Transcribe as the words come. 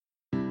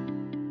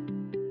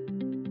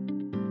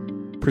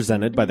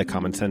Presented by the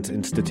Common Sense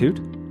Institute,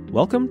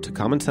 welcome to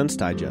Common Sense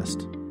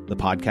Digest, the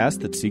podcast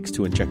that seeks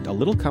to inject a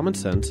little common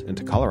sense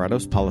into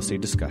Colorado's policy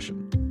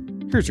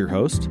discussion. Here's your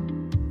host,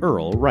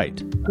 Earl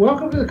Wright.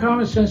 Welcome to the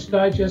Common Sense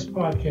Digest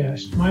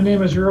podcast. My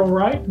name is Earl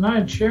Wright, and I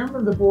am chairman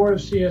of the board of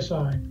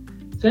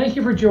CSI. Thank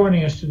you for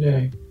joining us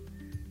today.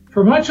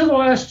 For much of the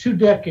last 2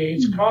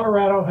 decades,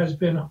 Colorado has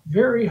been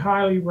very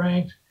highly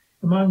ranked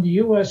among the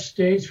U.S.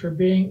 states for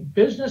being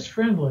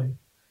business-friendly.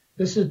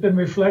 This has been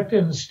reflected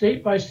in the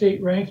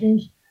state-by-state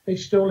rankings,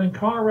 extolling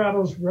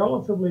Colorado's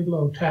relatively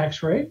low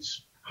tax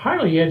rates,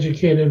 highly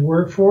educated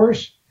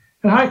workforce,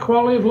 and high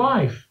quality of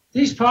life.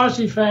 These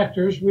positive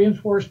factors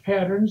reinforce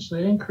patterns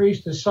that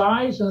increase the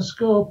size and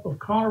scope of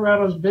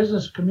Colorado's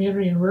business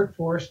community and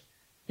workforce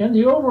and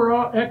the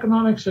overall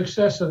economic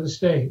success of the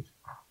state.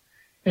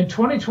 In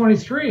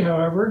 2023,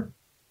 however,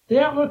 the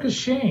outlook has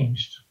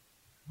changed.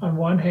 On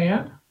one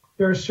hand,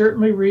 there are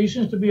certainly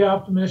reasons to be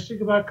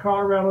optimistic about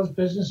Colorado's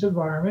business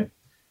environment,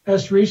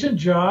 as recent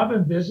job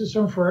and business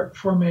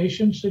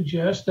formation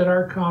suggest that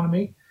our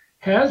economy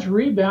has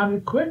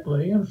rebounded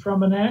quickly and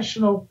from a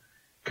national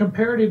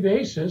comparative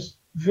basis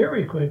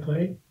very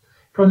quickly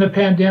from the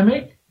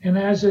pandemic, and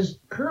as is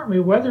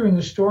currently weathering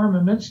the storm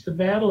amidst the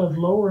battle of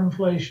lower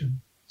inflation.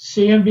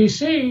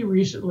 CNBC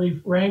recently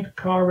ranked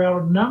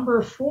Colorado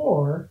number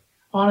 4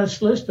 on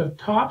its list of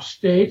top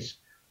states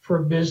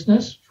for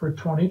business for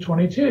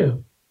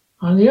 2022.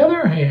 On the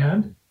other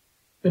hand,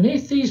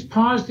 beneath these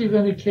positive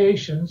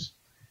indications,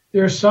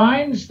 there are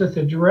signs that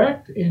the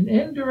direct and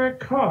indirect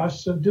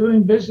costs of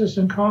doing business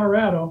in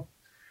Colorado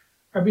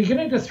are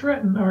beginning to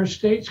threaten our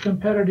state's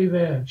competitive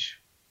edge.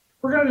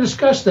 We're going to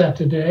discuss that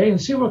today and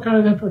see what kind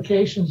of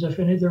implications, if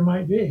any, there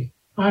might be.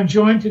 I'm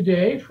joined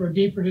today for a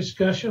deeper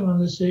discussion on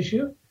this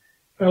issue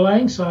by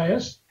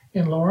Sias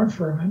and Loren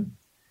Furman.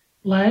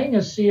 Lang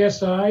is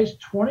CSI's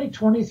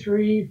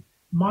 2023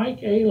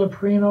 Mike A.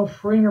 Loprino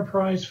Free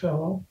Enterprise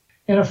Fellow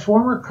and a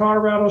former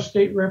Colorado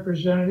State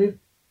Representative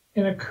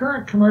and a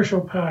current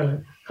commercial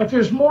pilot. But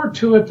there's more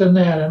to it than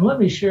that, and let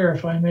me share,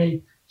 if I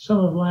may, some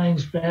of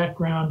Lang's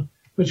background,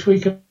 which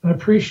we can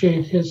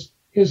appreciate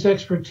his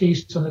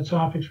expertise on the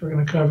topics we're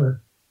going to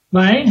cover.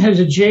 Lang has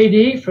a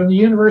JD from the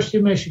University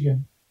of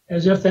Michigan.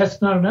 As if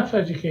that's not enough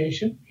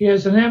education, he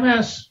has an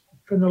MS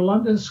from the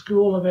London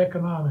School of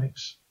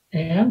Economics.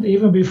 And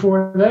even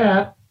before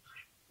that,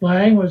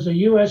 Lang was a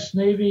U.S.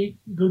 Navy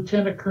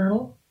lieutenant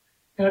colonel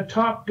and a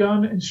Top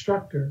Gun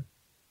instructor.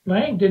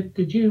 Lang,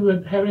 did you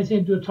have anything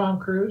to do with Tom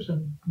Cruise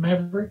and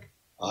Maverick?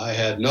 I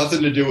had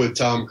nothing to do with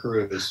Tom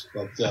Cruise,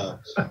 but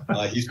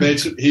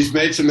he's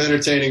made some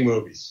entertaining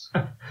movies.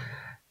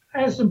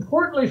 As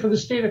importantly for the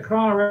state of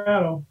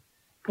Colorado,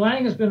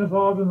 Lang has been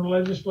involved in the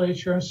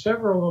legislature and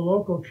several of the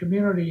local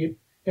community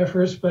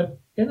efforts, but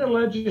in the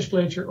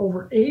legislature,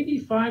 over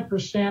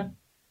 85%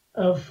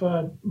 of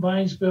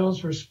Lang's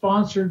bills were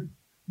sponsored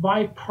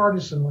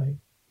bipartisanly.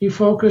 He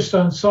focused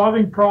on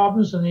solving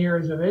problems in the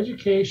areas of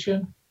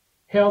education,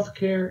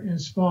 healthcare,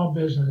 and small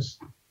business.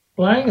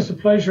 Lang, it's a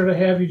pleasure to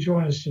have you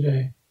join us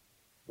today.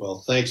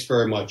 Well, thanks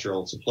very much,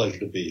 Earl. It's a pleasure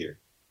to be here.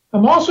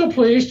 I'm also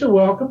pleased to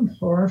welcome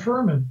Loren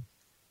Furman,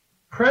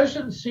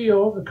 President and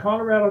CEO of the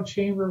Colorado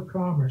Chamber of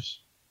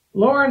Commerce.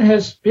 Loren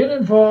has been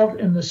involved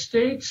in the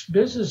state's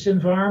business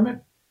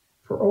environment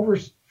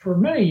for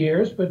many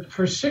years, but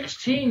for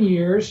 16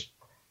 years,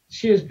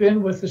 she has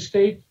been with the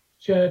state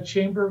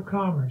Chamber of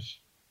Commerce.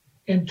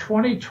 In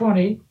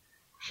 2020,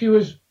 she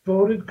was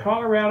voted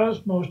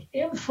Colorado's most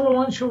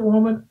influential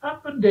woman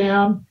up and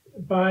down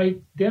by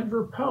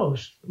Denver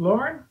Post.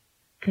 Loren,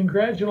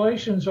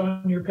 congratulations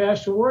on your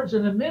past awards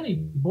and the many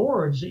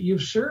boards that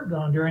you've served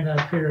on during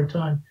that period of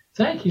time.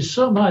 Thank you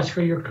so much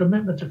for your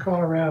commitment to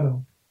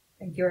Colorado.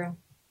 Thank you, Earl.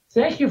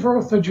 Thank you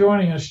both for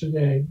joining us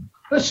today.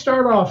 Let's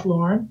start off,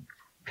 Loren.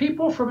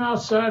 People from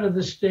outside of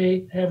the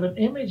state have an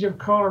image of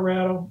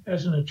Colorado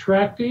as an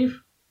attractive,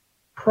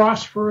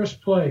 prosperous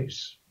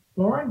place.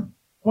 Loren,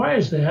 why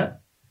is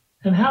that?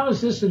 And how has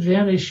this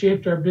advantage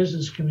shaped our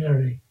business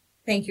community?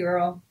 Thank you,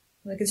 Earl.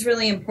 Look, it's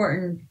really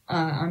important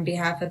on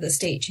behalf of the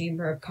State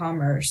Chamber of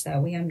Commerce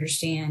that we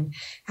understand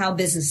how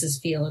businesses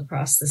feel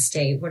across the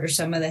state. What are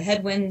some of the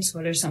headwinds?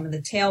 What are some of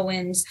the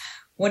tailwinds?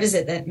 What is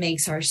it that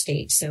makes our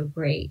state so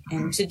great?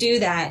 And to do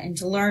that and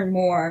to learn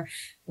more,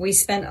 we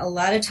spent a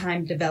lot of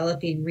time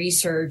developing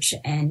research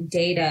and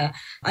data,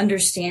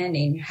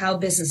 understanding how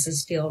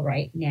businesses feel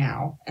right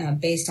now,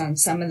 based on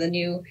some of the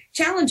new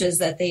challenges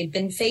that they've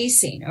been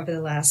facing over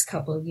the last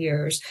couple of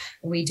years.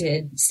 We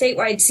did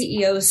statewide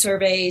CEO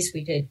surveys.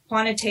 We did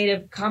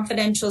quantitative,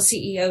 confidential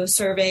CEO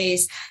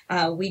surveys.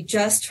 We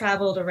just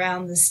traveled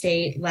around the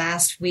state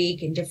last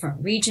week in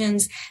different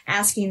regions,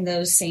 asking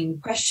those same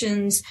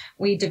questions.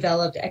 We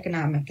developed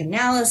economic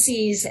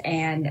analyses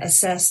and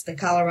assessed the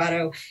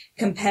Colorado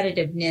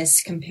competitiveness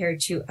compared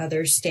to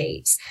other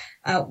states.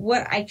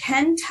 What I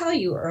can tell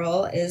you,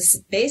 Earl,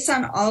 is based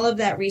on all of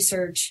that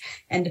research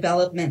and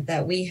development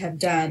that we have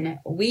done,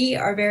 we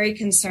are very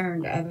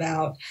concerned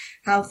about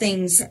how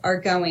things are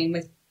going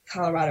with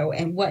Colorado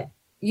and what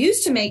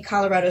used to make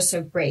Colorado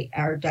so great.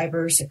 Our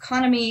diverse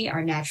economy,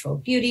 our natural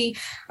beauty,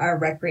 our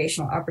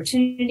recreational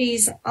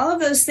opportunities, all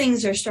of those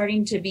things are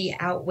starting to be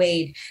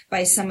outweighed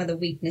by some of the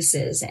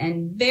weaknesses,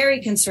 and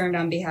very concerned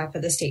on behalf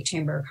of the State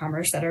Chamber of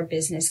Commerce that our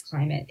business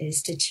climate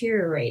is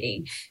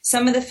deteriorating.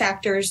 Some of the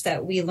factors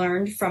that we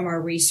learned from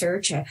our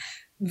research,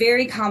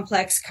 very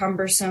complex,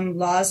 cumbersome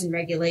laws and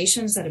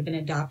regulations that have been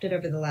adopted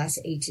over the last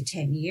 8 to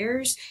 10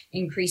 years,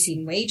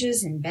 increasing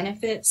wages and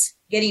benefits,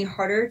 getting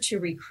harder to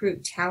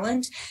recruit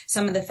talent.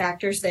 Some of the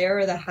factors there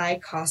are the high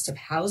cost of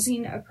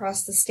housing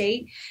across the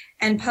state,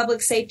 and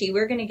public safety.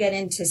 We're going to get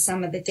into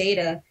some of the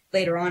data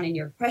later on in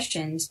your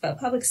questions, but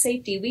public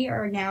safety, we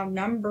are now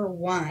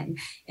 #1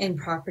 in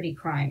property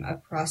crime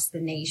across the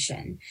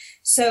nation.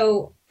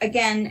 So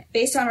again,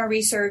 based on our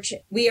research,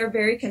 we are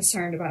very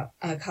concerned about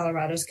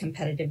Colorado's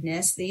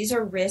competitiveness. These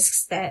are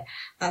risks that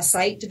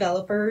site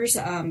developers,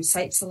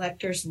 site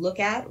selectors look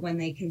at when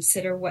they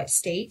consider what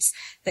states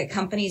that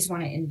companies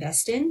want to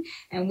invest in.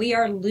 And we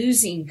are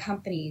losing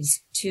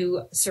companies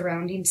to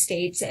surrounding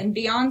states and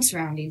beyond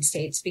surrounding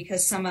states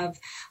because some of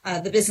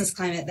the business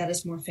climate that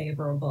is more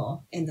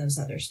favorable in those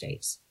other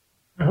states.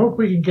 I hope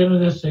we can get into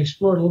this and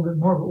explore it a little bit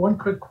more, but one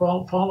quick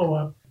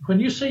follow-up. When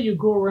you say you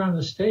go around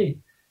the state,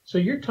 so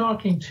you're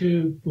talking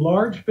to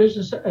large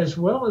business as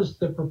well as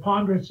the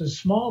preponderance of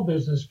small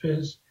business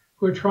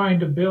who are trying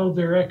to build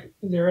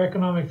their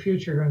economic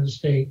future here in the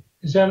state.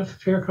 Is that a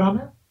fair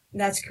comment?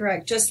 That's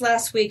correct. Just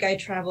last week, I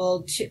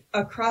traveled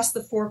across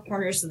the four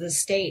corners of the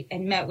state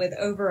and met with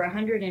over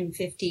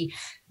 150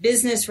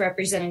 business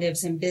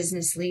representatives and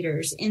business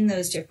leaders in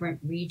those different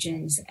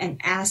regions and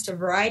asked a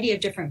variety of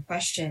different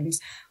questions.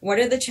 What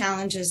are the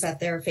challenges that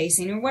they're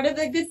facing, and what are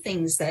the good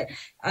things that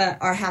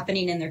are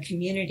happening in their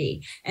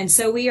community? And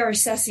so we are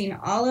assessing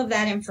all of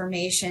that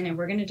information, and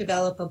we're going to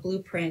develop a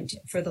blueprint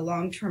for the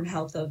long-term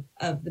health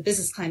of the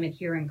business climate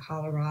here in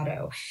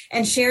Colorado,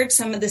 and shared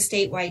some of the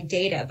statewide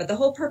data. But the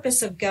whole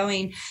purpose of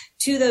going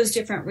to those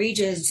different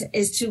regions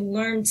is to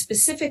learn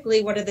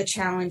specifically what are the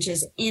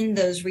challenges in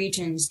those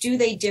regions. Do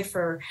they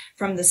differ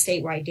from the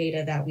statewide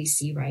data that we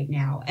see right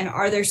now? And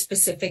are there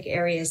specific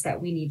areas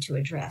that we need to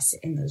address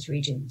in those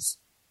regions?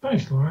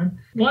 Thanks, Loren.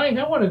 Lang,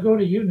 I want to go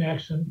to you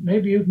next, and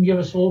maybe you can give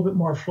us a little bit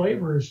more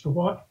flavor as to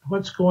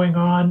what's going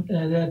on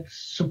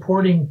that's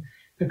supporting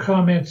the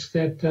comments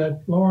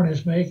that Loren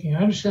is making.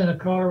 I understand that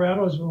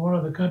Colorado has been one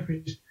of the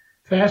country's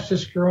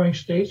fastest growing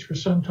states for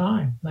some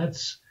time.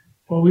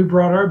 Well, we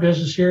brought our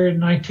business here in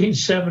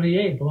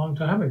 1978, a long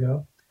time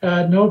ago.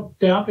 No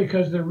doubt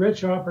because of the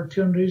rich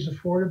opportunities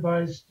afforded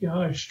by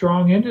our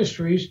strong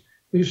industries,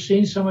 we've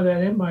seen some of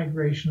that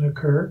in-migration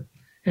occur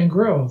and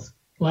growth.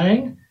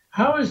 Lang,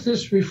 how is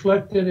this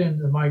reflected in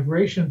the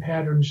migration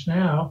patterns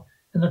now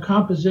and the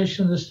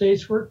composition of the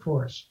state's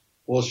workforce?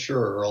 Well,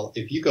 sure, Earl.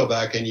 If you go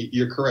back, and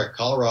you're correct,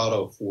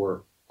 Colorado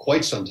for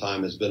quite some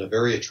time has been a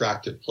very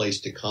attractive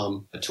place to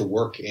come to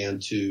work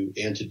and to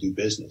do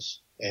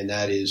business. And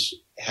that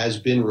has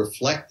been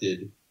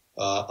reflected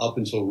up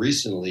until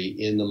recently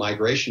in the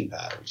migration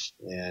patterns.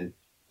 And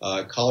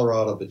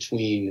Colorado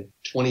between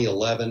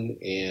 2011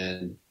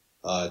 and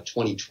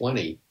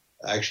 2020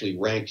 actually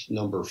ranked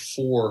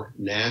 #4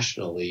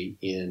 nationally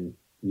in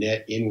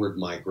net inward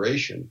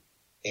migration.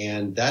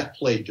 And that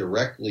played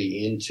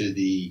directly into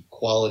the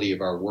quality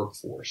of our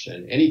workforce.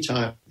 And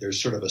anytime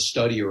there's sort of a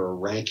study or a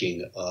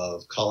ranking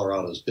of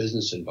Colorado's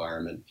business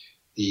environment,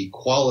 the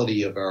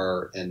quality of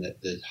and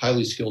the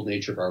highly skilled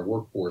nature of our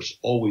workforce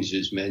always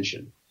is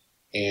mentioned.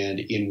 And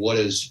in what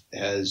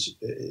has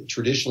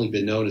traditionally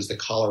been known as the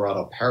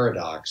Colorado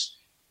paradox,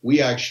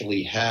 we rank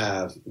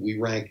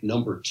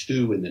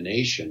 #2 in the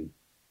nation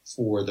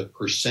for the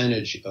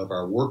percentage of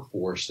our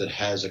workforce that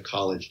has a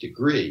college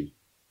degree.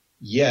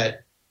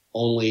 Yet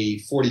only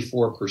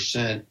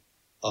 44%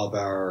 of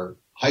our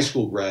high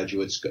school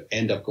graduates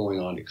end up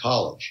going on to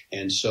college.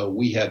 And so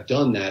we have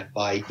done that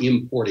by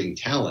importing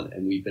talent,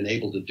 and we've been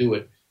able to do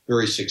it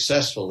very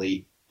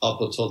successfully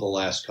up until the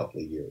last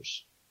couple of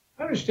years.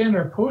 I understand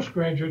our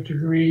postgraduate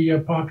degree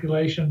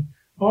population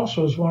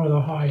also is one of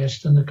the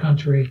highest in the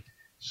country.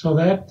 So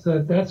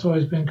that's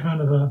always been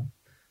kind of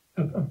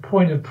a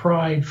point of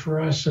pride for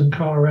us in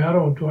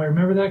Colorado. Do I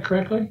remember that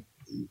correctly?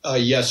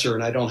 Yes, sir.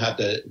 And I don't have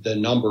the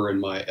number in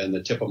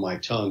the tip of my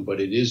tongue,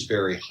 but it is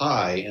very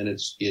high. And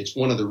it's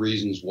one of the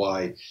reasons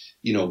why,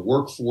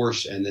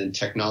 workforce and then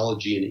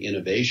technology and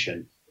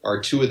innovation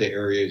are two of the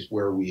areas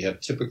where we have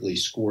typically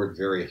scored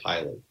very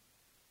highly.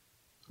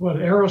 What,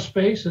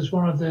 aerospace is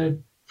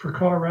for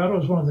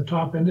Colorado is one of the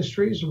top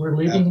industries. We're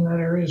leading in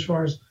that area as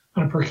far as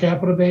on a per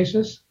capita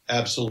basis.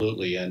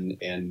 Absolutely. And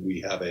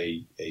we have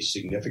a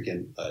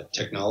significant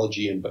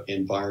technology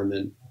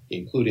environment,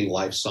 including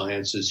life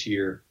sciences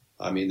here.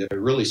 I mean, there are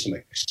really some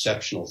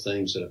exceptional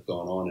things that have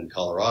gone on in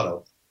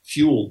Colorado,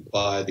 fueled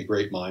by the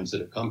great minds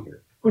that have come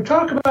here. We'll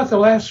talk about the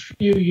last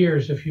few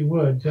years, if you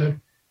would.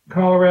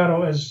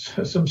 Colorado, as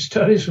some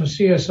studies from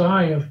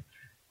CSI have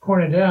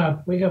pointed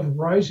out, we have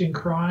rising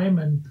crime,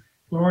 and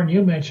Loren,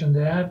 you mentioned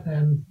that,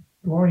 and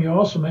Loren, you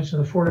also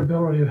mentioned the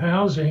affordability of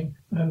housing,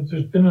 and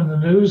there's been in the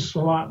news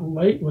a lot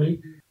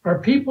lately Are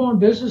people and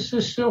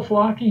businesses still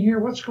flocking here?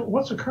 What's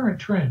the current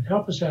trend?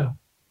 Help us out.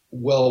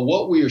 Well,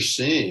 what we are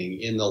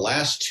seeing in the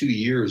last 2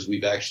 years,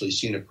 we've actually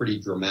seen a pretty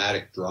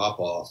dramatic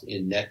drop-off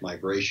in net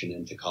migration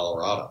into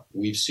Colorado.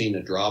 We've seen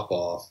a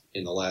drop-off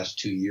in the last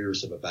 2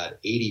 years of about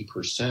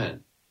 80%.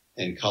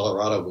 And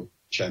Colorado,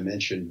 which I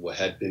mentioned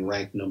had been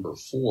ranked number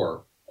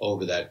 4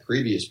 over that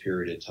previous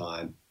period of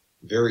time,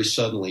 very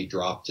suddenly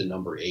dropped to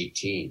number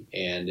 18.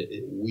 And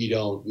we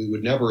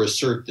would never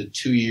assert that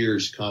 2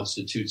 years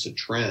constitutes a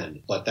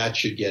trend, but that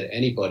should get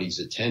anybody's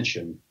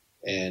attention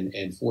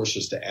and force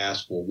us to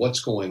ask, well,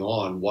 what's going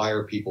on? Why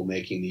are people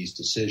making these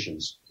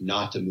decisions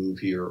not to move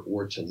here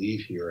or to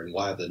leave here? And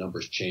why have the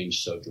numbers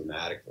changed so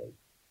dramatically?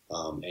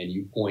 And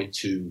you point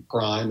to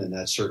crime, and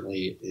that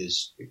certainly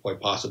is quite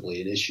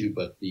possibly an issue,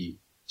 but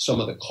some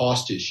of the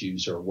cost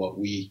issues are what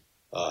we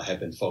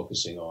have been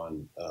focusing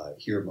on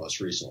here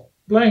most recently.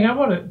 Lang, I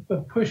want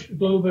to push a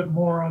little bit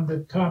more on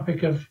the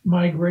topic of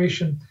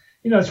migration.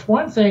 It's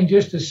one thing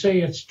just to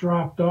say it's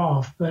dropped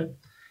off, but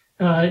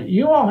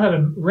you all had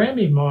a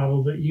REMI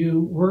model that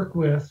you work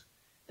with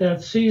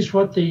that sees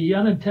what the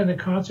unintended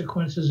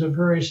consequences of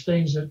various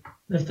things that,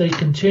 if they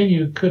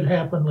continue, could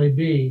happenly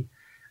be.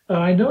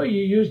 I know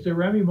you used the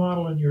REMI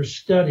model in your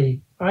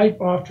study. I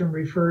often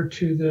refer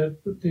to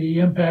the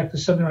impact of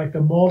something like the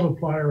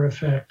multiplier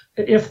effect.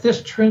 If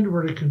this trend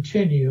were to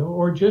continue,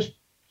 or just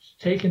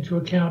take into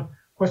account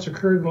what's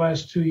occurred in the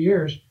last 2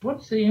 years,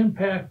 what's the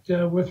impact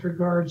with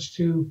regards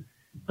to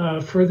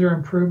further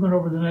improvement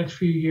over the next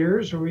few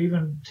years or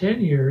even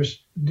 10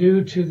 years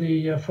due to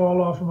the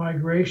fall off of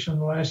migration in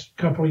the last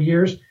couple of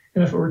years,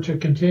 and if it were to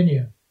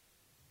continue?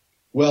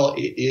 Well,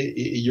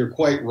 you're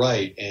quite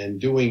right.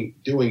 And doing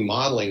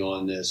modeling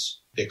on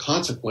this, the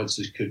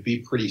consequences could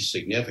be pretty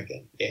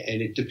significant.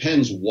 And it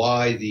depends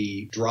why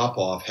the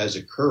drop-off has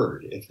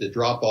occurred. If the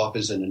drop-off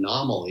is an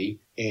anomaly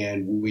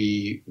and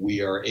we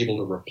are able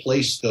to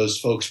replace those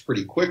folks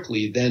pretty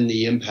quickly, then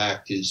the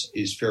impact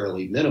is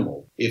fairly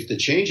minimal. If the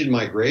change in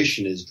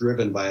migration is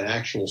driven by an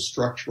actual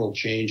structural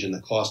change in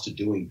the cost of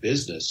doing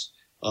business,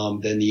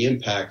 then the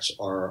impacts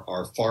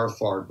are far,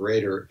 far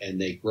greater, and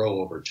they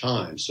grow over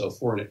time. So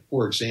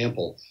for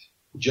example,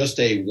 just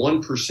a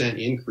 1%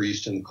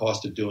 increase in the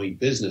cost of doing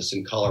business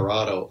in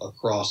Colorado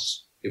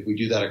if we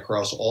do that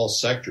across all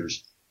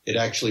sectors, it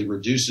actually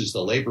reduces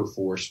the labor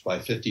force by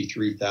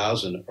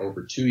 53,000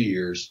 over 2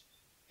 years.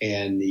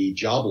 And the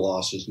job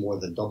loss is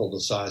more than double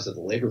the size of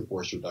the labor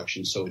force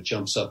reduction. So it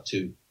jumps up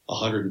to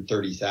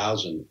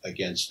 130,000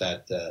 against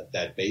that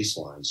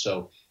baseline.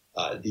 So,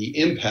 the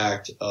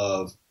impact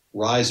of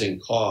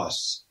rising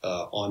costs,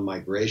 on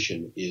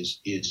migration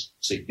is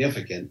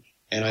significant.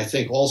 And I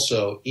think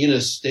also in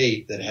a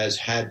state that has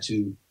had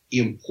to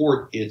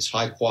import its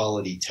high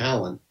quality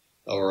talent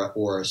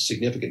or a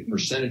significant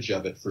percentage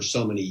of it for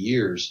so many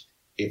years,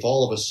 if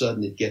all of a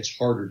sudden it gets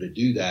harder to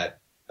do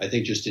that, I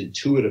think just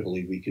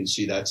intuitively we can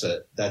see that's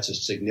a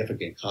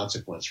significant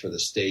consequence for the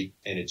state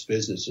and its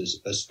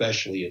businesses,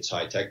 especially its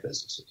high tech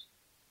businesses.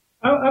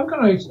 I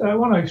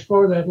want to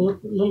explore that a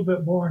little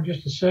bit more in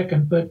just a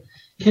second, but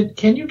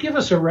can you give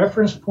us a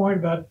reference point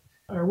about,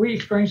 are we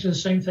experiencing the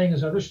same thing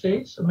as other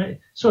states?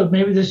 So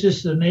maybe this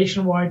is a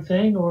nationwide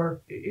thing,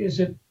 or is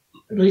it,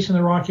 at least in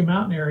the Rocky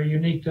Mountain area,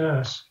 unique to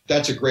us?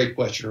 That's a great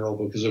question, Earl,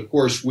 because of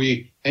course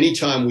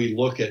anytime we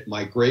look at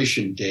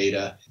migration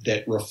data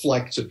that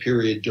reflects a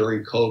period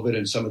during COVID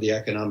and some of the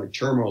economic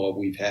turmoil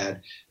we've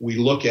had, we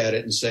look at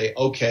it and say,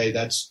 okay,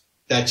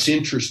 that's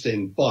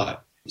interesting,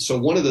 but. So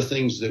one of the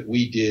things that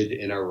we did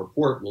in our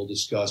report we'll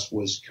discuss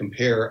was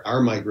compare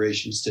our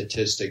migration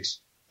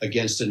statistics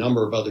against a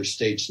number of other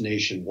states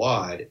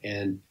nationwide.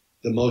 And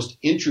the most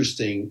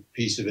interesting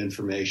piece of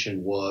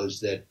information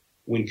was that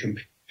when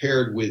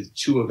compared with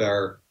two of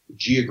our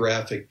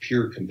geographic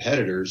peer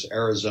competitors,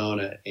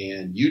 Arizona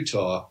and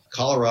Utah,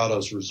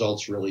 Colorado's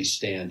results really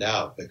stand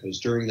out, because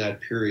during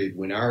that period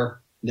when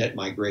our net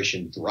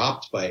migration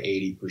dropped by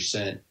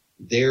 80%,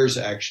 theirs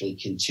actually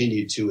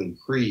continued to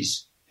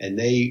increase. And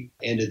they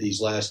ended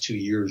these last 2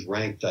 years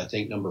ranked, I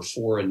think, number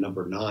 4 and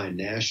number 9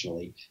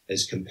 nationally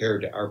as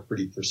compared to our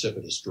pretty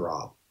precipitous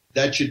drop.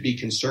 That should be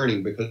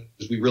concerning because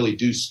we really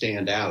do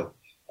stand out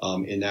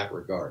in that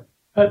regard.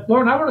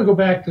 Loren, I want to go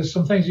back to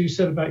some things you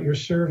said about your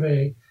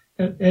survey.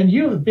 And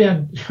you have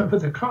been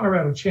with the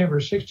Colorado Chamber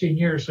 16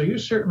 years, so you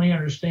certainly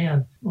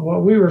understand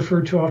what we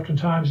refer to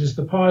oftentimes as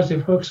the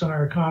positive hooks on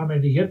our economy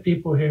to get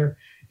people here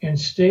and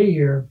stay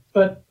here.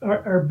 But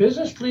are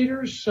business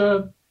leaders,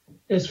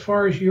 as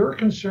far as you're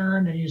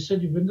concerned, and you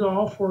said you've been to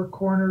all 4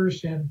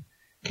 corners, and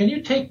can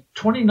you take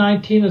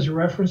 2019 as a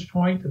reference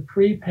point, the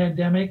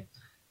pre-pandemic,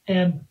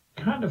 and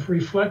kind of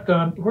reflect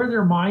on where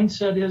their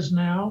mindset is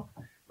now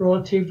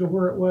relative to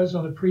where it was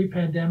on the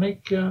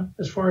pre-pandemic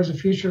as far as the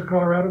future of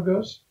Colorado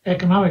goes,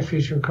 economic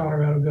future of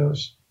Colorado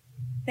goes?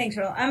 Thanks,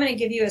 Earl. I'm going to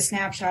give you a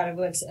snapshot of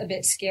what's a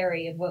bit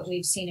scary of what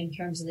we've seen in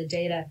terms of the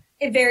data.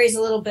 It varies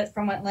a little bit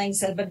from what Lang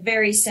said, but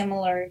very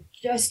similar.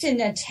 Just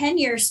in a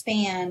 10-year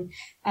span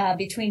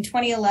between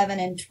 2011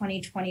 and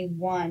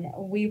 2021,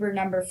 we were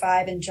number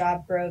 5 in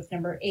job growth,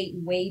 number 8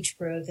 in wage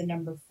growth, and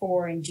number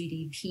 4 in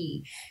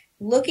GDP.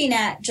 looking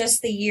at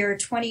just the year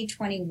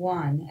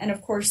 2021, and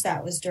of course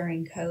that was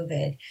during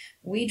COVID,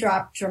 we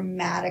dropped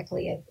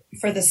dramatically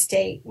for the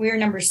state. We were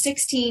number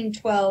 16,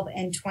 12,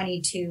 and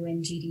 22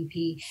 in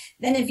GDP.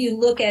 Then if you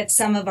look at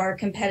some of our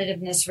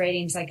competitiveness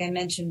ratings, like I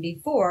mentioned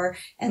before,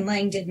 and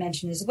Lang did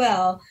mention as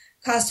well,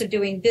 cost of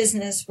doing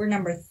business, we're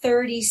number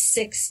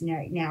 36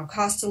 right now.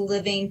 Cost of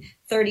living,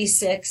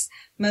 36.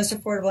 Most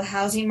affordable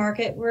housing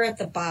market, we're at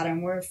the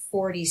bottom. We're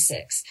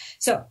 46.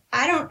 So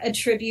I don't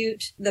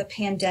attribute the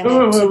pandemic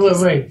to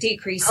these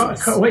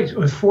decreases. Wait,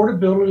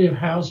 affordability of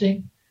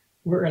housing,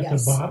 we're at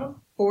the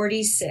bottom?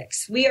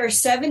 46. We are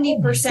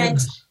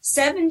 70%,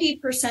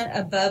 70%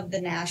 above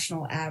the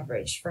national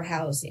average for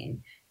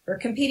housing. We're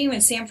competing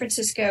with San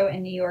Francisco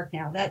and New York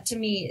now. That to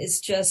me is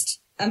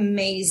just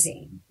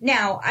amazing.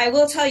 Now, I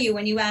will tell you,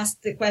 when you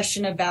asked the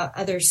question about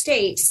other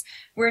states,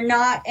 we're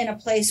not in a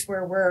place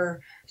where we're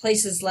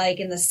places like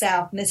in the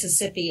South,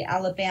 Mississippi,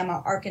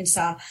 Alabama,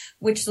 Arkansas,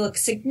 which look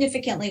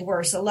significantly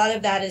worse. A lot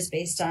of that is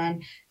based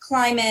on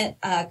climate.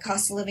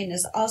 Cost of living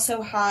is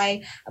also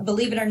high.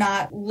 Believe it or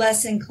not,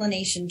 less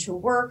inclination to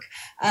work.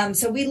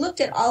 So we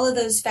looked at all of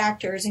those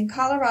factors. In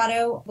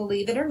Colorado,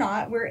 believe it or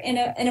not, we're in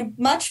a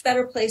much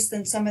better place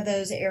than some of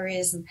those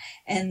areas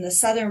in the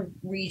southern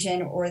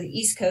region or the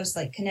East Coast,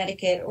 like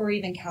Connecticut or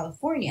even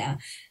California.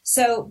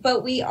 So,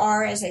 but we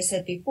are, as I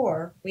said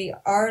before, we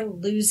are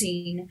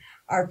losing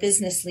our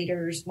business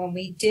leaders. When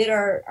we did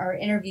our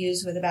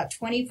interviews with about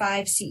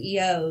 25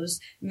 CEOs,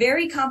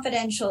 very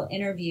confidential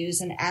interviews,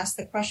 and asked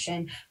the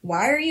question,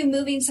 why are you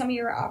moving some of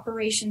your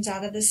operations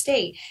out of the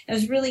state? It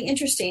was really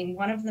interesting.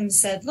 One of them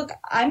said, look,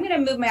 I'm going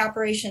to move my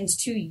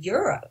operations to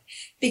Europe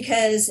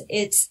because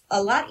it's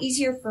a lot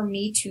easier for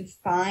me to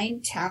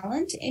find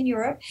talent in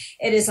Europe.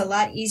 It is a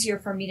lot easier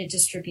for me to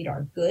distribute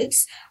our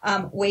goods.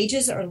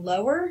 Wages are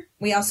lower.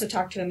 We also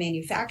talked to a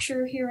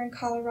manufacturer here in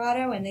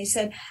Colorado, and they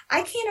said,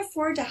 I can't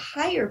afford to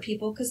hire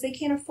people because they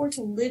can't afford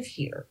to live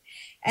here.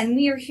 And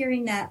we are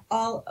hearing that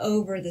all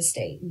over the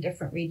state, in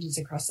different regions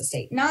across the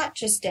state, not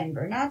just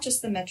Denver, not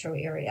just the metro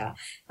area,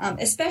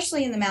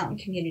 especially in the mountain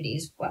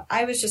communities. Well,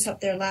 I was just up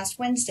there last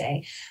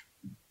Wednesday,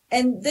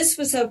 and this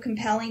was so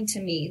compelling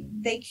to me.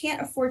 They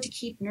can't afford to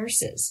keep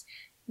nurses.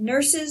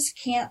 Nurses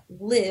can't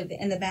live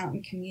in the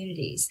mountain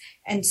communities.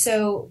 And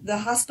so the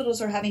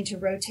hospitals are having to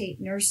rotate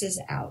nurses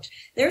out.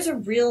 There's a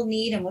real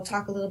need, and we'll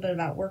talk a little bit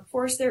about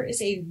workforce. There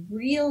is a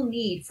real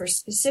need for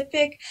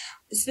specific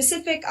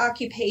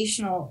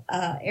occupational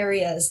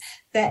areas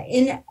that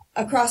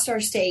across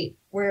our state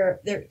where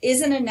there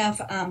isn't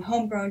enough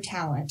homegrown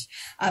talent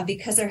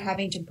because they're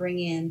having to bring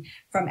in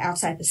from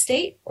outside the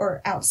state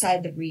or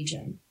outside the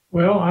region.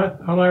 Well,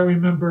 I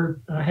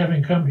remember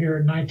having come here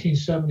in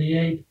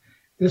 1978.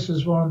 This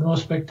is one of the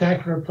most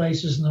spectacular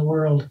places in the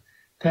world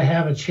to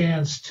have a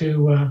chance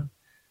to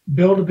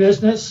build a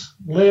business,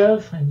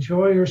 live,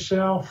 enjoy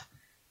yourself,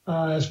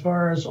 as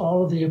far as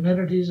all of the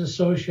amenities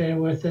associated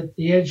with it,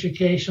 the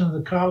education of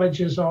the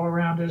colleges all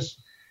around us.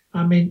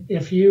 I mean,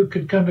 if you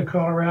could come to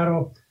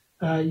Colorado,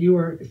 you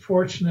were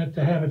fortunate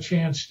to have a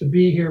chance to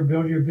be here,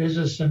 build your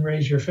business, and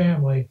raise your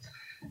family.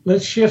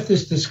 Let's shift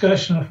this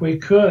discussion, if we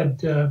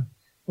could,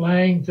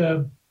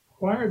 Lang,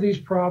 why are these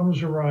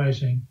problems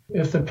arising?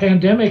 If the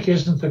pandemic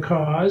isn't the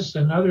cause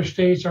and other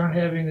states aren't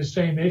having the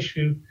same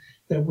issue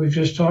that we've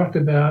just talked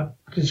about,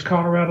 is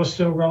Colorado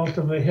still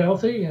relatively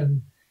healthy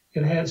and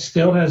it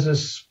still has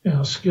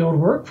a skilled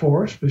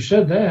workforce? We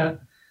said that.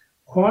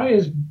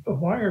 Why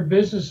are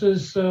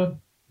businesses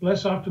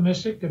less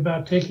optimistic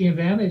about taking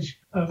advantage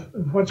of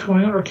what's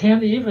going on, or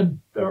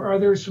are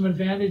there some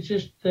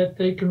advantages that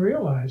they can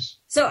realize?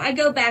 So I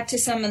go back to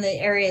some of the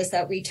areas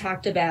that we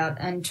talked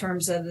about in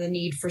terms of the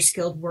need for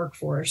skilled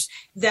workforce.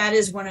 That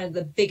is one of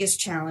the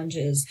biggest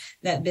challenges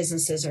that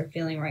businesses are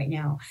feeling right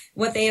now.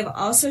 What they have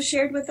also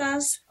shared with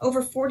us,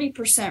 over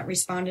 40%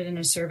 responded in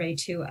a survey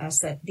to us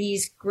that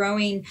these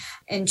growing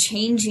and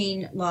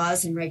changing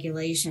laws and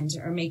regulations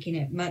are making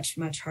it much,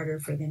 much harder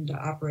for them to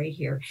operate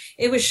here.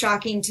 It was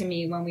shocking to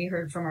me when we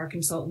heard from our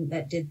consultant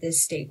that did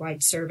this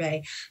statewide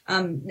survey,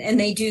 and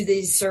they do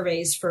these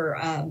surveys for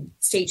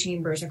state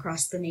chambers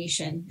across the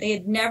nation. They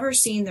had never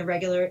seen the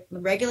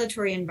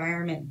regulatory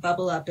environment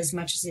bubble up as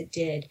much as it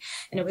did.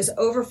 And it was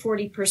over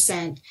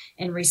 40%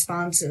 in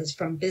responses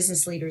from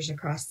business leaders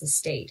across the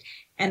state.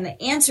 And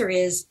the answer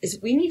is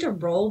we need to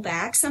roll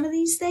back some of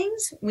these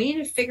things. We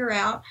need to figure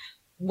out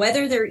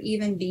whether they're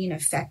even being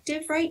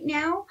effective right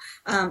now.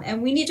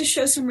 And we need to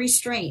show some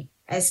restraint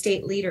as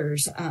state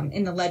leaders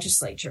in the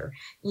legislature.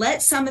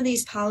 Let some of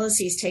these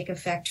policies take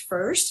effect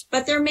first,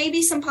 but there may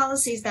be some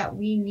policies that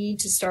we need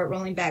to start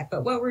rolling back.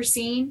 But what we're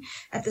seeing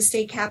at the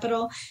state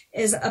capitol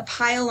is a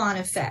pile-on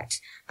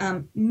effect.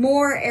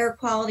 More air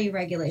quality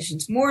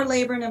regulations, more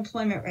labor and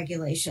employment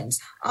regulations.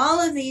 All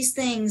of these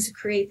things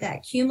create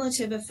that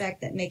cumulative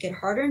effect that make it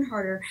harder and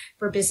harder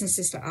for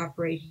businesses to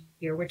operate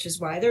here, which is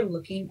why they're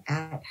looking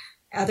at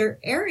other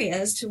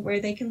areas to where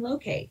they can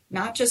locate,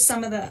 not just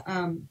some of the,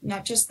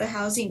 not just the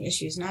housing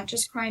issues, not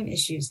just crime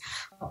issues.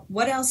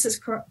 What else is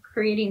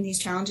creating these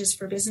challenges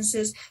for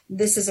businesses?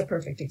 This is a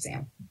perfect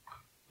example.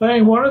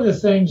 Lang, one of the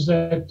things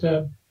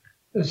that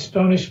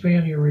astonished me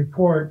in your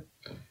report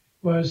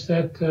was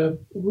that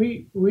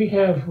we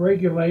have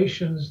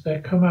regulations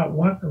that come out,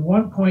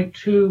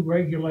 1.2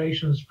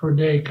 regulations per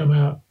day come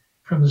out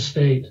from the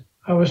state.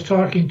 I was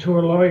talking to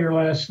a lawyer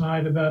last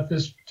night about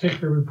this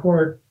particular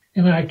report,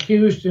 and I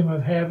accused him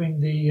of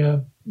having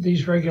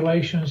these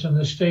regulations and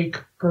the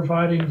state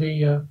providing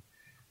the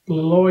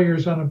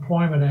Lawyers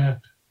Unemployment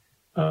Act,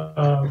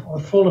 or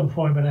Full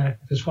Employment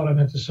Act is what I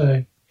meant to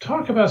say.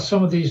 Talk about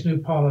some of these new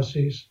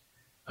policies.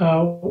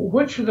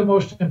 Which are the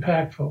most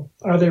impactful?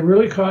 Are they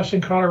really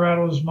costing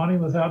Colorado's money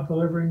without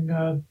delivering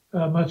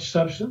much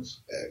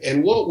substance?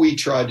 And what we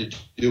tried to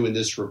do in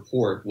this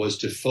report was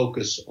to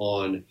focus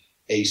on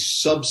a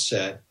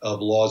subset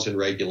of laws and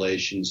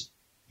regulations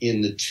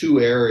in the two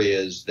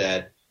areas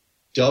that,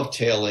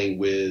 dovetailing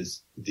with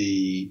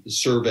the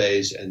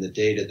surveys and the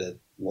data that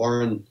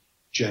Loren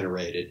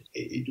generated,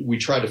 we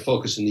tried to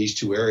focus in these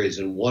two areas,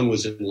 and one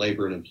was in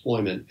labor and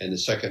employment, and the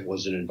second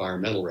was in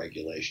environmental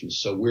regulations.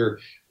 So we're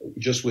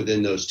just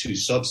within those two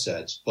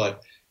subsets.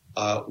 But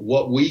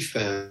what we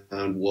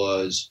found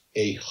was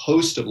a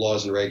host of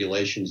laws and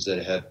regulations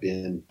that have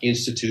been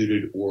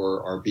instituted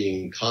or are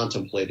being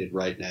contemplated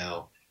right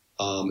now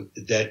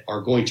that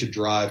are going to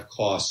drive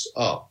costs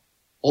up.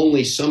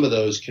 Only some of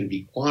those can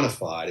be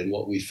quantified, and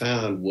what we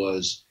found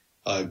was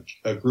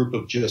a group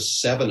of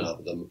just 7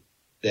 of them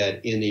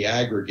that in the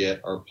aggregate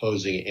are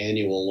posing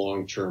annual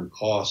long-term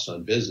costs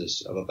on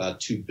business of about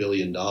 $2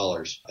 billion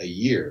a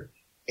year.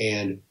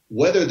 And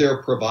whether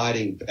they're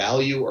providing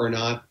value or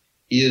not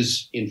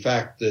is, in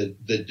fact, the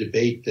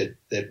debate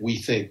that we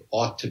think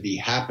ought to be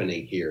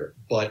happening here.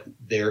 But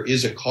there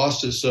is a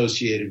cost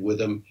associated with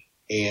them,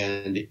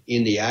 and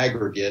in the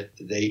aggregate,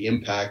 they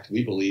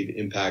we believe,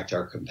 impact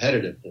our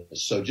competitiveness.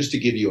 So just to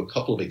give you a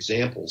couple of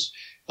examples,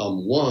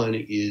 one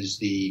is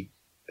the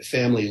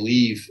family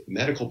leave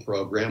medical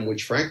program,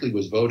 which frankly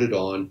was voted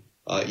on,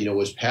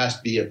 was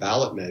passed via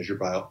ballot measure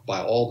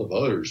by all the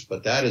voters.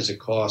 But that is a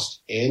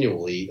cost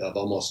annually of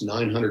almost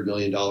 $900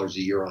 million a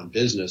year on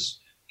business,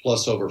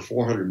 plus over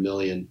 $400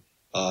 million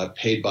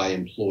paid by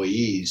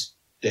employees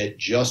that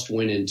just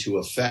went into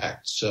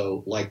effect.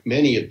 So like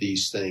many of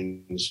these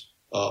things,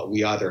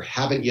 we either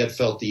haven't yet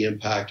felt the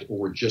impact or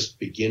we're just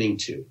beginning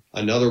to.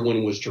 Another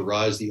one was to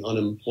rise the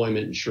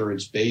unemployment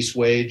insurance base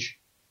wage.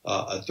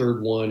 A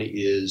third one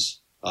is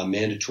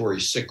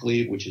mandatory sick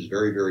leave, which is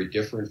very, very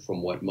different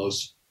from what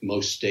most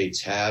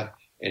states have.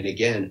 And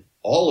again,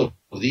 all of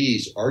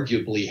these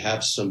arguably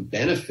have some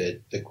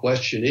benefit. The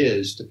question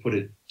is, to put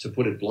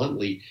it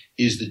bluntly,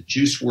 is the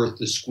juice worth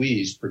the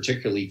squeeze,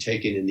 particularly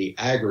taken in the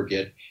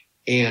aggregate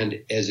and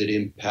as it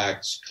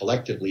impacts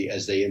collectively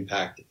as they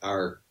impact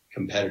our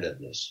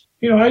competitiveness?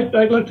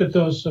 I looked at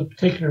those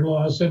particular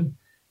laws, and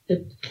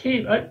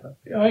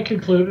I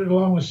concluded,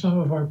 along with some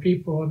of our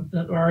people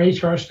and our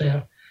HR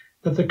staff,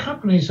 that the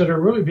companies that are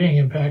really being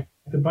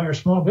impacted by are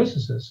small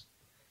businesses,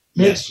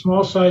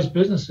 small-sized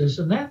businesses.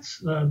 And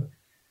that's,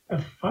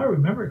 if I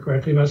remember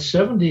correctly, about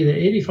 70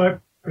 to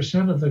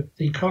 85% of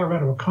the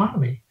Colorado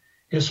economy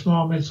is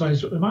small,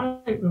 mid-sized. Am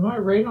I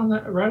right on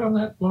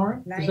that,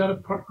 Loren? Is that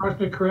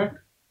approximately correct?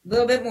 A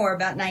little bit more,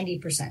 about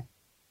 90%.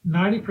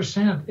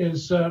 90%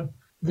 is,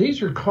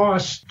 these are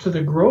costs to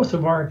the growth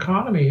of our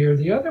economy here.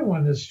 The other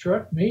one that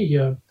struck me,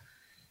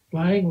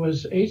 Lang,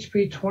 was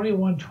HB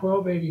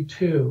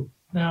 21-1282.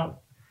 Now,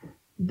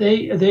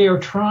 they are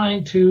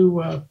trying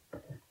to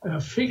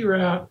figure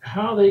out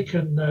how they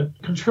can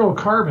control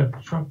carbon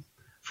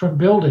from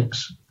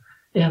buildings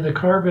and the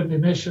carbon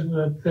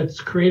emission that's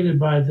created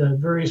by the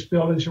various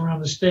buildings around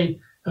the state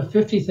of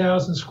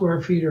 50,000 square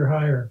feet or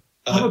higher.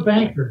 I'm a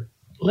banker.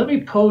 Let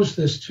me pose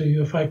this to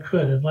you if I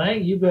could. And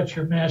Lang, you've got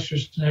your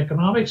master's in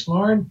economics.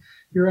 Loren,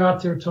 you're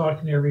out there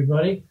talking to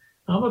everybody.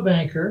 I'm a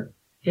banker.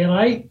 And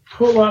I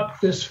pull up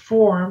this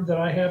form that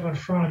I have in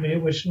front of me,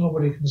 which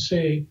nobody can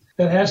see,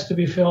 that has to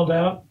be filled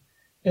out.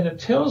 And it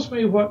tells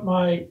me what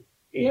my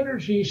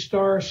Energy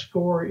Star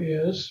score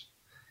is.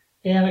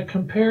 And it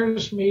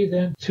compares me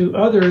then to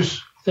others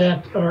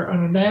that are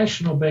on a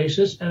national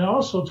basis and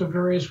also to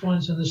various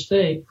ones in the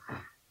state.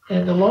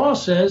 And the law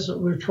says that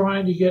we're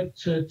trying to get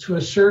to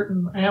a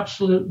certain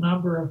absolute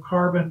number of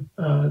carbon,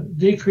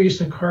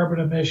 decrease in carbon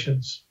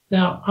emissions.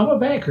 Now, I'm a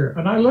banker,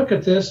 and I look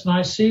at this, and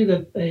I see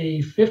that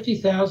a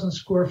 50,000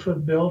 square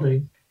foot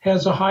building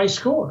has a high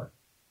score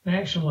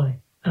nationally.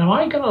 And am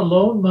I going to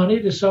loan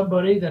money to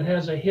somebody that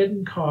has a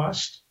hidden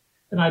cost,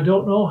 and I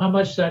don't know how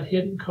much that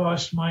hidden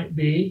cost might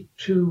be,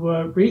 to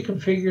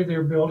reconfigure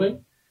their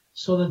building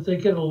so that they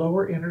get a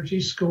lower energy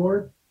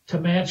score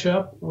to match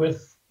up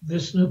with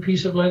this new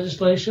piece of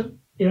legislation?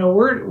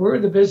 We're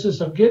in the business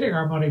of getting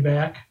our money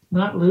back,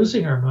 not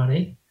losing our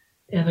money.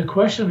 And the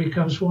question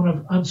becomes one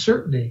of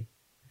uncertainty.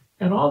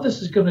 And all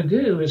this is going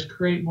to do is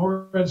create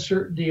more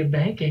uncertainty in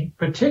banking,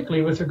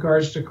 particularly with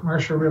regards to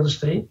commercial real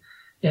estate.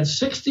 And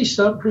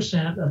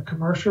 60-some% of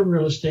commercial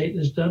real estate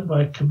is done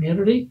by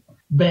community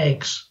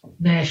banks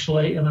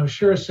nationally, and I'm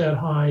sure it's that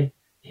high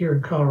here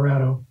in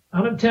Colorado.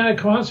 Unintended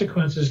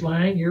consequences,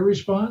 Lang, your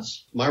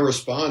response? My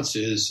response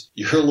is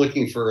you're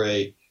looking for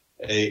a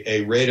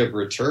a rate of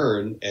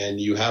return, and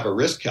you have a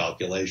risk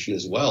calculation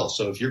as well.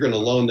 So if you're going to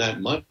loan that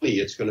money,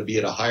 it's going to be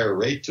at a higher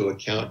rate to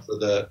account for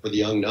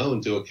the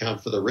unknown, to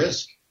account for the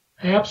risk.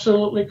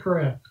 Absolutely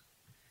correct.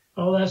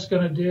 All that's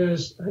going to do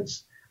is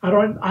I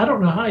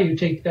don't know how you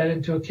take that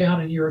into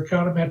account in your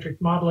econometric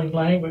modeling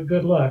language.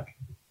 Good luck.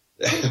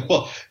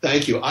 Well,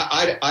 thank you.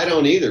 I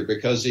don't either,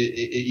 because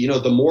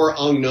the more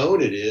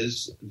unknown it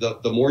is,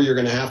 the more you're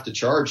going to have to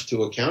charge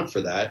to account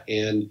for that,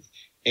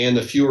 and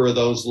the fewer of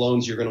those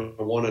loans you're going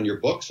to want on your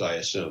books, I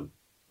assume.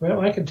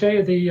 Well, I can tell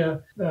you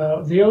the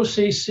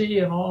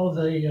OCC and all of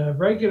the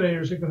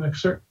regulators are going to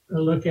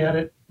certainly look at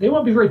it. They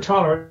won't be very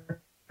tolerant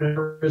of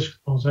risk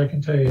loans, I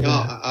can tell you.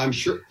 No, I'm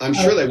sure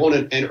they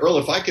won't. And Earl,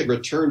 if I could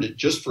return to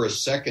just for a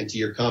second to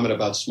your comment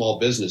about small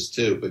business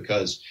too,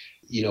 because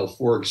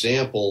for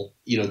example,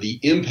 the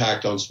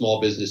impact on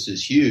small business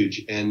is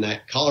huge, and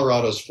that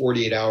Colorado's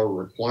 48-hour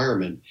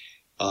requirement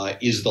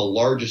is the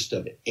largest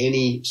of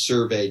any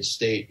surveyed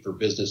state for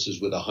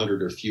businesses with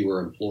 100 or fewer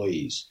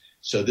employees.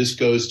 So this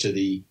goes to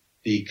the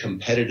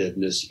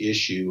competitiveness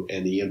issue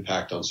and the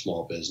impact on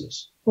small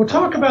business. We'll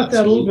talk about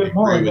that a little bit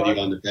more. I agree with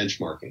you on the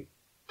benchmarking.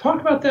 Talk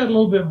about that a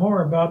little bit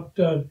more, about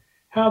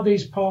how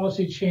these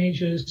policy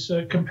changes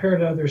compare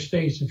to other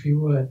states, if you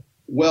would.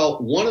 Well,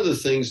 one of the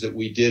things that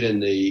we did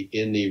in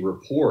the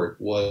report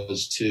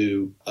was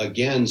to,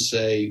 again,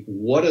 say,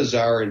 what does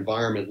our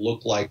environment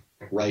look like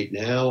right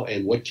now,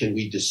 and what can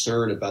we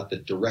discern about the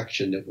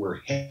direction that we're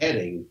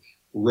heading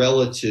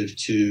relative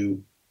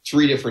to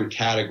 3 different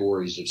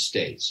categories of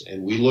states.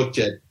 And we looked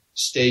at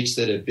states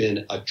that have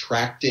been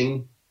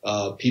attracting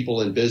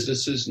people and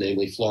businesses,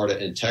 namely Florida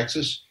and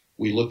Texas.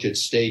 We looked at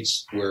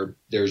states where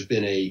there's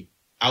been a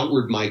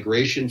outward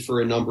migration for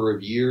a number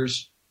of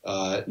years,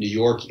 New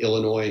York,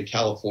 Illinois, and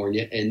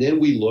California. And then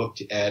we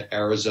looked at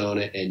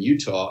Arizona and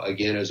Utah,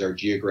 again, as our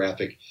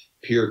geographic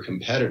peer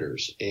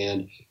competitors.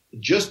 And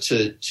just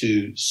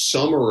to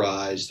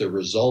summarize the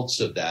results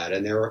of that,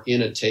 and they're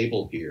in a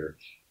table here,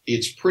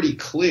 it's pretty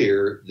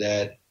clear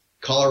that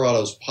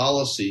Colorado's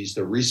policies,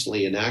 the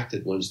recently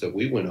enacted ones that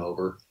we went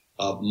over,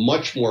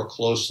 much more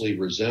closely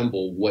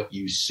resemble what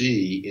you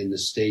see in the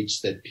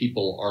states that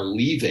people are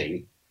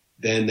leaving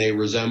than they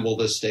resemble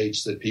the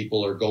states that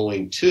people are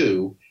going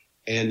to.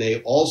 And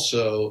they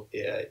also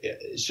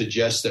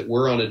suggest that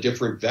we're on a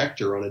different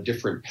vector, on a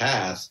different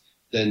path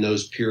than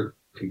those two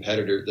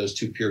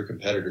peer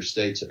competitor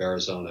states of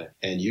Arizona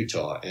and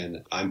Utah.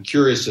 And I'm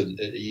curious of,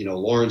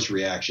 Loren's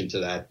reaction to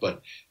that,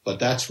 but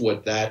that's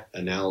what that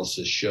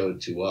analysis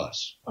showed to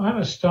us. I'm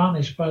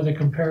astonished by the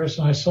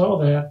comparison. I saw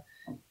that.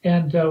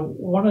 And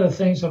one of the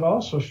things that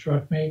also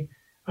struck me,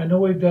 I know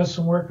we've done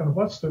some work on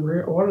what is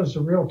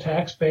the real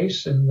tax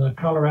base in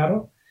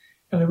Colorado.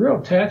 And the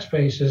real tax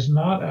base is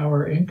not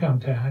our income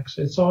tax.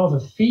 It's all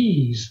the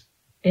fees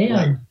and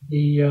right.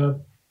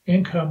 The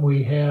income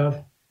we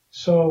have.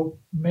 So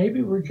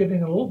maybe we're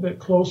getting a little bit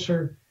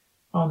closer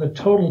on the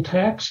total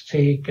tax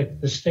take at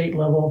the state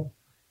level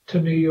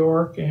to New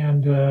York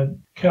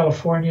and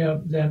California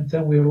than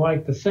we would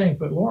like to think.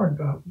 But Loren,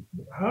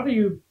 how do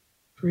you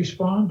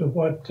respond to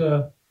what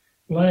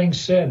Lang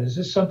said? Is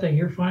this something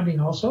you're finding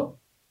also?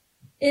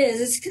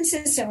 It's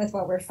consistent with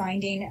what we're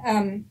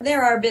finding.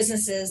 There are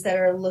businesses that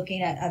are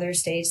looking at other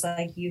states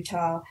like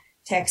Utah,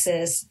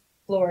 Texas,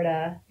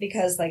 Florida,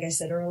 because like I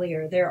said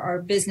earlier, there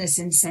are business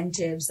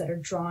incentives that are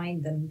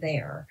drawing them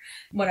there.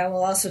 What I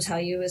will also tell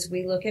you is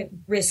we look at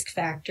risk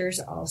factors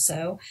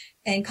also,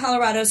 and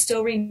Colorado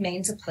still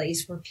remains a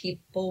place where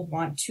people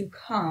want to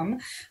come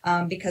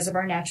because of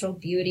our natural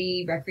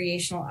beauty,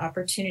 recreational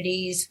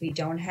opportunities. We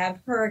don't have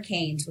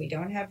hurricanes. We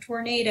don't have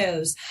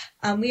tornadoes.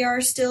 We are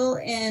still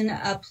in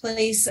a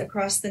place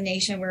across the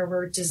nation where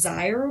we're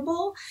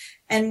desirable.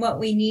 And what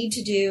we need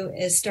to do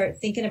is start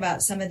thinking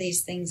about some of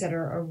these things that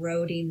are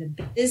eroding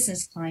the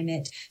business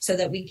climate so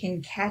that we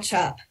can catch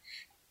up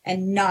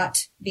and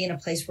not be in a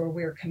place where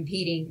we're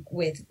competing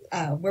with,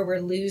 where we're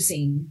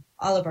losing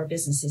all of our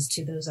businesses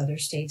to those other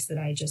states that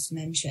I just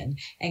mentioned,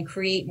 and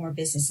create more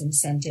business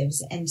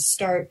incentives and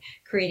start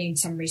creating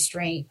some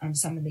restraint on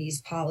some of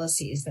these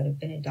policies that have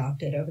been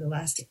adopted over the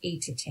last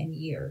 8 to 10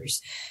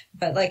 years.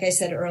 But like I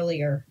said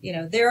earlier,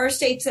 there are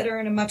states that are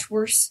in a much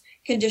worse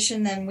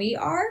condition than we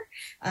are,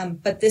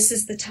 but this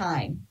is the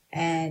time,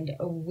 and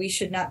we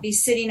should not be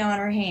sitting on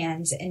our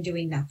hands and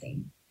doing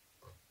nothing.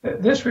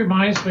 This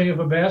reminds me of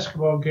a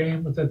basketball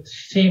game with the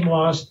team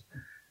lost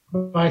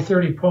by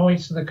 30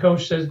 points, and the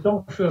coach says,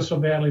 "Don't feel so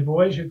badly,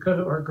 boys. You could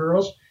have, or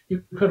girls,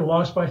 you could have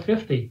lost by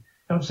 50."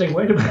 And I'm saying,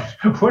 wait a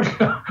minute, what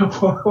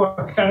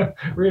kind of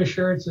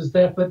reassurance is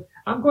that? But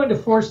I'm going to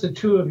force the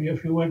two of you,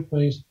 if you would,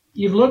 please.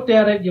 You've looked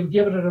at it. You've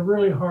given it a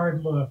really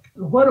hard look.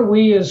 What do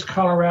we as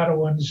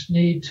Coloradoans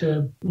need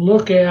to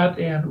look at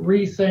and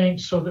rethink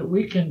so that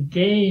we can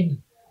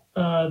gain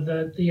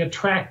the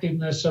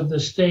attractiveness of the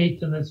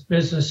state and its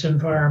business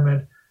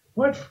environment?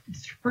 What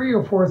 3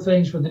 or 4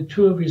 things would the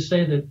two of you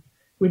say that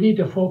we need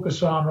to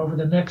focus on over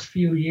the next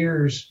few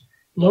years,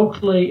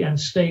 locally and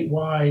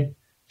statewide,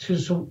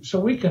 so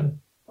we can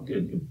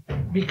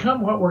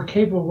become what we're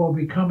capable of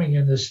becoming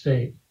in this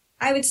state?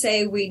 I would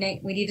say we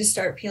need to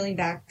start peeling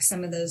back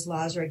some of those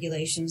laws,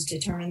 regulations,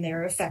 determine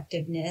their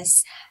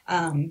effectiveness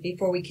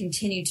before we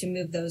continue to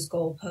move those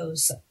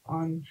goalposts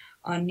on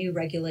new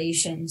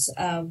regulations.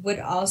 Would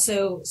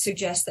also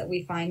suggest that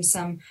we find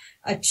some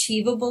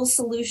achievable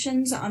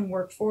solutions on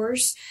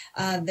workforce.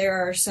 There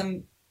are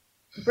some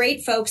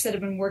great folks that have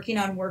been working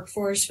on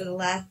workforce for the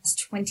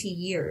last 20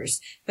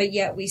 years, but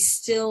yet we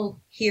still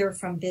hear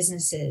from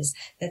businesses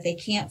that they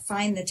can't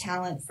find the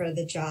talent for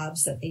the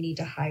jobs that they need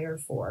to hire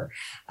for.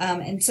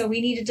 And so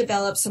we need to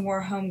develop some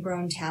more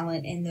homegrown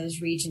talent in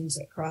those regions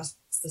across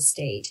the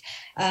state.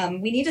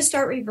 We need to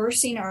start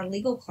reversing our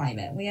legal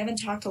climate. We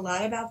haven't talked a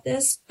lot about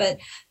this, but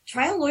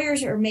trial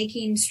lawyers are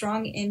making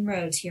strong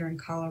inroads here in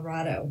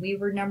Colorado. We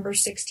were number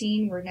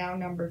 16. We're now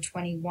number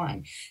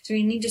 21. So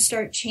we need to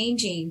start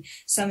changing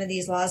some of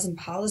these laws and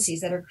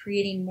policies that are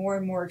creating more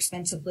and more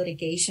expensive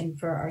litigation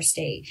for our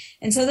state.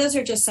 And so those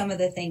are just some of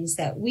the things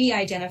that we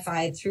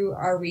identified through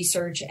our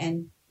research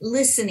and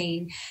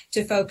listening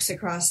to folks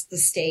across the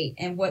state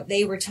and what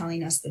they were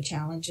telling us the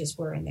challenges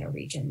were in their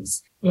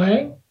regions.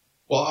 Lang?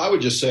 Well, I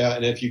would just say,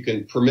 and if you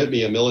can permit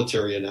me a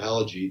military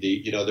analogy,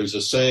 there's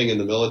a saying in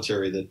the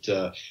military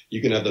that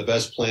you can have the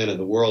best plan in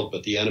the world,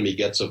 but the enemy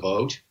gets a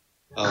vote.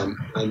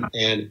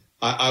 And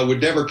I would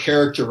never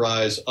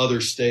characterize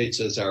other states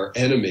as our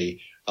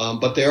enemy,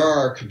 but they are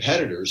our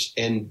competitors,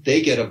 and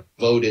they get a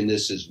vote in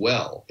this as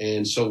well.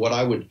 And so what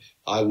I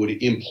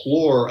would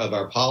implore of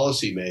our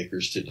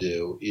policymakers to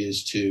do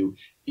is to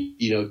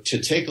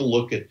take a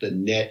look at the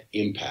net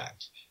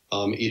impact.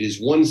 It is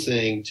one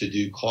thing to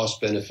do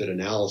cost-benefit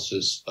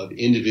analysis of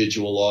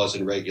individual laws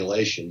and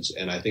regulations,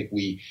 and I think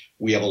we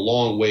have a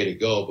long way to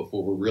go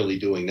before we're really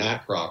doing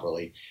that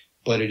properly.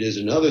 But it is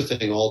another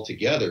thing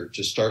altogether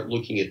to start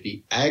looking at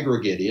the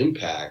aggregate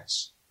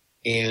impacts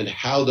and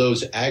how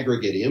those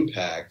aggregate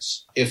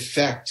impacts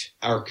affect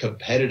our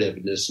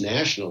competitiveness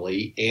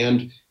nationally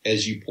and,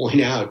 as you point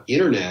out,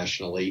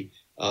 internationally,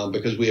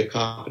 because we have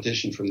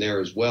competition from there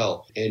as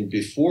well. And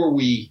before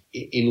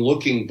in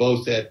looking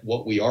both at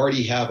what we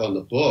already have on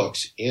the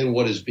books and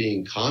what is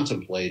being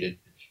contemplated,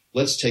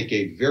 let's take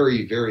a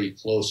very, very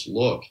close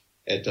look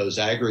at those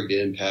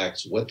aggregate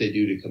impacts, what they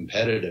do to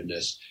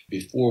competitiveness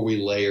before we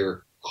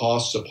layer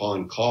costs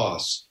upon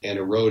costs and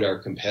erode our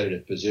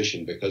competitive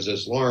position. Because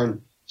as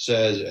Loren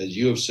says, as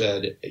you have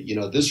said,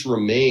 this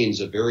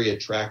remains a very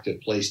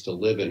attractive place to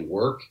live and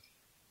work.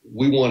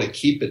 We want to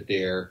keep it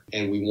there,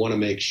 and we want to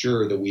make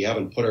sure that we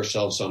haven't put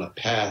ourselves on a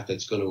path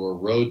that's going to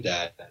erode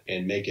that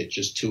and make it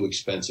just too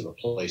expensive a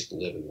place to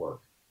live and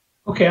work.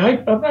 Okay,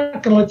 I'm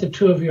not going to let the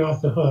two of you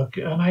off the hook,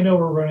 and I know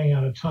we're running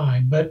out of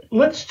time, but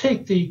let's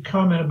take the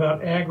comment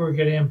about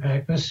aggregate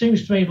impact. And it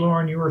seems to me,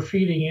 Loren, you were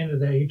feeding into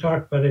that. You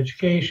talked about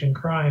education,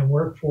 crime,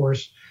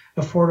 workforce,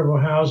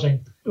 affordable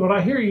housing. What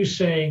I hear you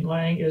saying,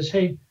 Lang, is,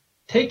 hey,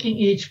 taking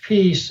each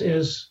piece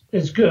is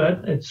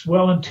good. It's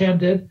well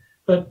intended.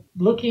 But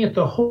looking at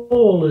the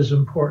whole is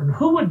important.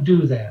 Who would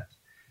do that?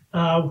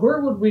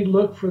 Where would we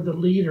look for the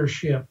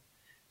leadership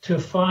to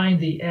find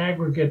the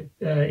aggregate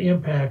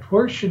impact?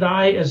 Where should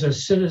I, as a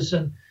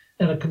citizen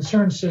and a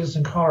concerned citizen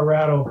in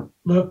Colorado,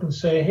 look and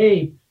say,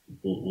 hey,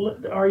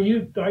 are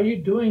you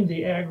doing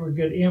the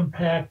aggregate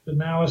impact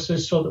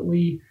analysis so that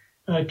we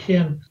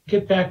can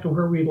get back to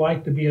where we'd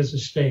like to be as a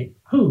state?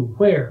 Who,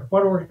 where,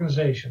 what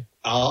organization?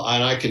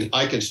 And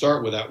I can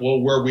start with that.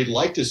 Well, where we'd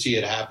like to see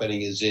it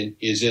happening is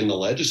in the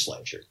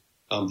legislature,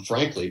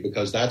 frankly,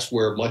 because that's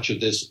where much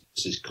of this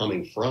is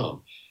coming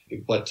from.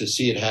 But to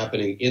see it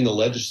happening in the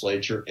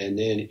legislature and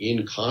then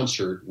in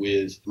concert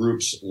with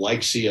groups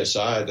like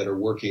CSI that are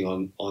working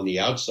on the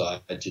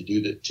outside to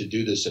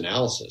do this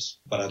analysis.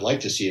 But I'd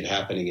like to see it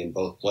happening in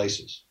both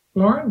places.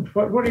 Loren,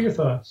 what are your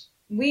thoughts?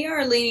 We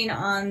are leaning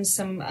on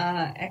some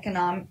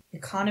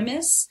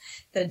economists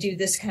that do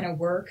this kind of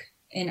work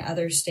in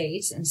other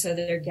states. And so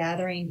they're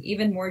gathering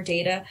even more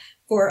data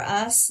for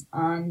us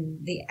on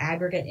the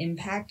aggregate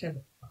impact of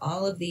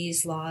all of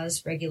these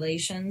laws,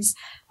 regulations,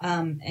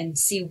 and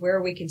see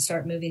where we can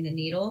start moving the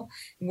needle.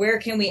 Where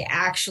can we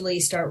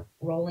actually start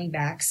rolling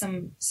back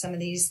some of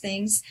these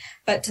things?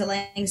 But to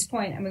Lang's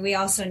point, I mean, we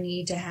also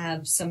need to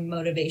have some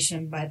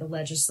motivation by the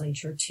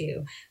legislature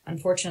too.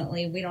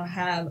 Unfortunately, we don't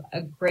have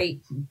a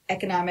great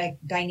economic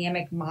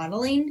dynamic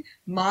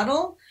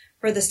model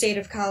for the state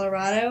of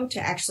Colorado to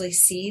actually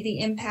see the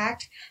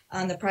impact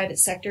on the private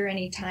sector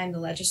anytime the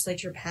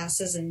legislature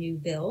passes a new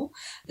bill.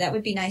 That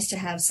would be nice to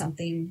have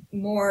something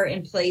more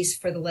in place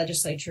for the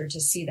legislature to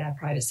see that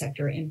private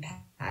sector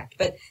impact.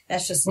 But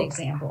that's just an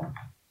example.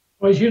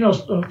 Well, as you know,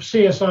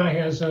 CSI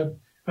has a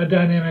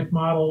dynamic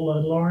model,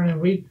 Loren, and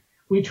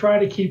we try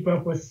to keep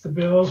up with the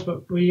bills,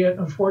 but we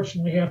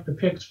unfortunately have to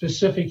pick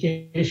specific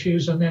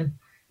issues and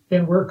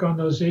then work on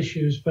those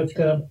issues. But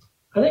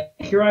I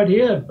think your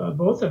idea,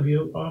 both of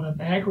you, on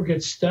an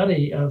aggregate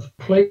study of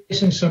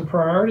placing some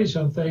priorities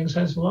on things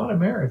has a lot of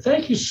merit.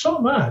 Thank you so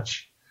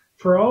much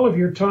for all of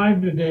your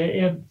time today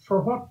and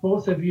for what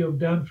both of you have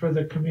done for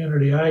the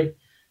community.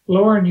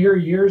 Loren, your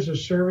years of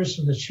service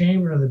in the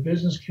chamber and the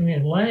business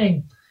community,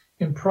 Lang,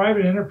 in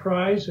private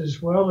enterprise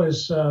as well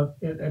as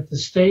at the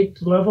state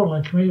level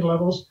and community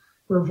levels.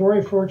 We're a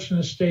very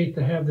fortunate state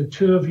to have the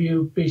two of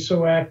you be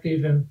so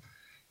active and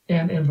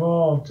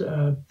involved.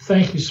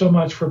 Thank you so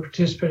much for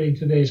participating in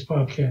today's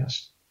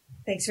podcast.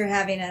 Thanks for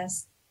having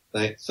us.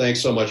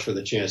 Thanks so much for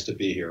the chance to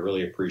be here.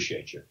 Really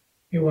appreciate you.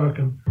 You're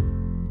welcome.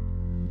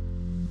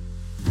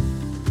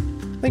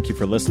 Thank you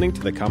for listening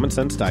to the Common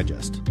Sense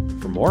Digest.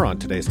 For more on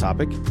today's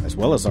topic, as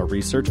well as our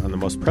research on the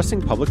most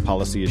pressing public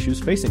policy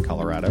issues facing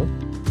Colorado,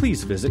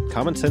 please visit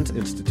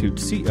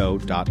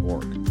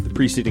commonsenseinstituteco.org. The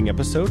preceding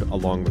episode,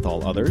 along with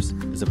all others,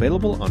 is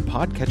available on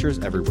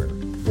podcatchers everywhere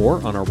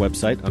or on our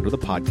website under the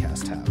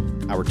podcast tab.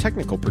 Our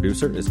technical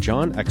producer is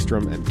John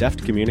Ekstrom and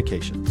Deft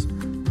Communications.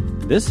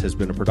 This has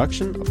been a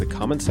production of the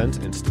Common Sense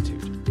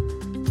Institute.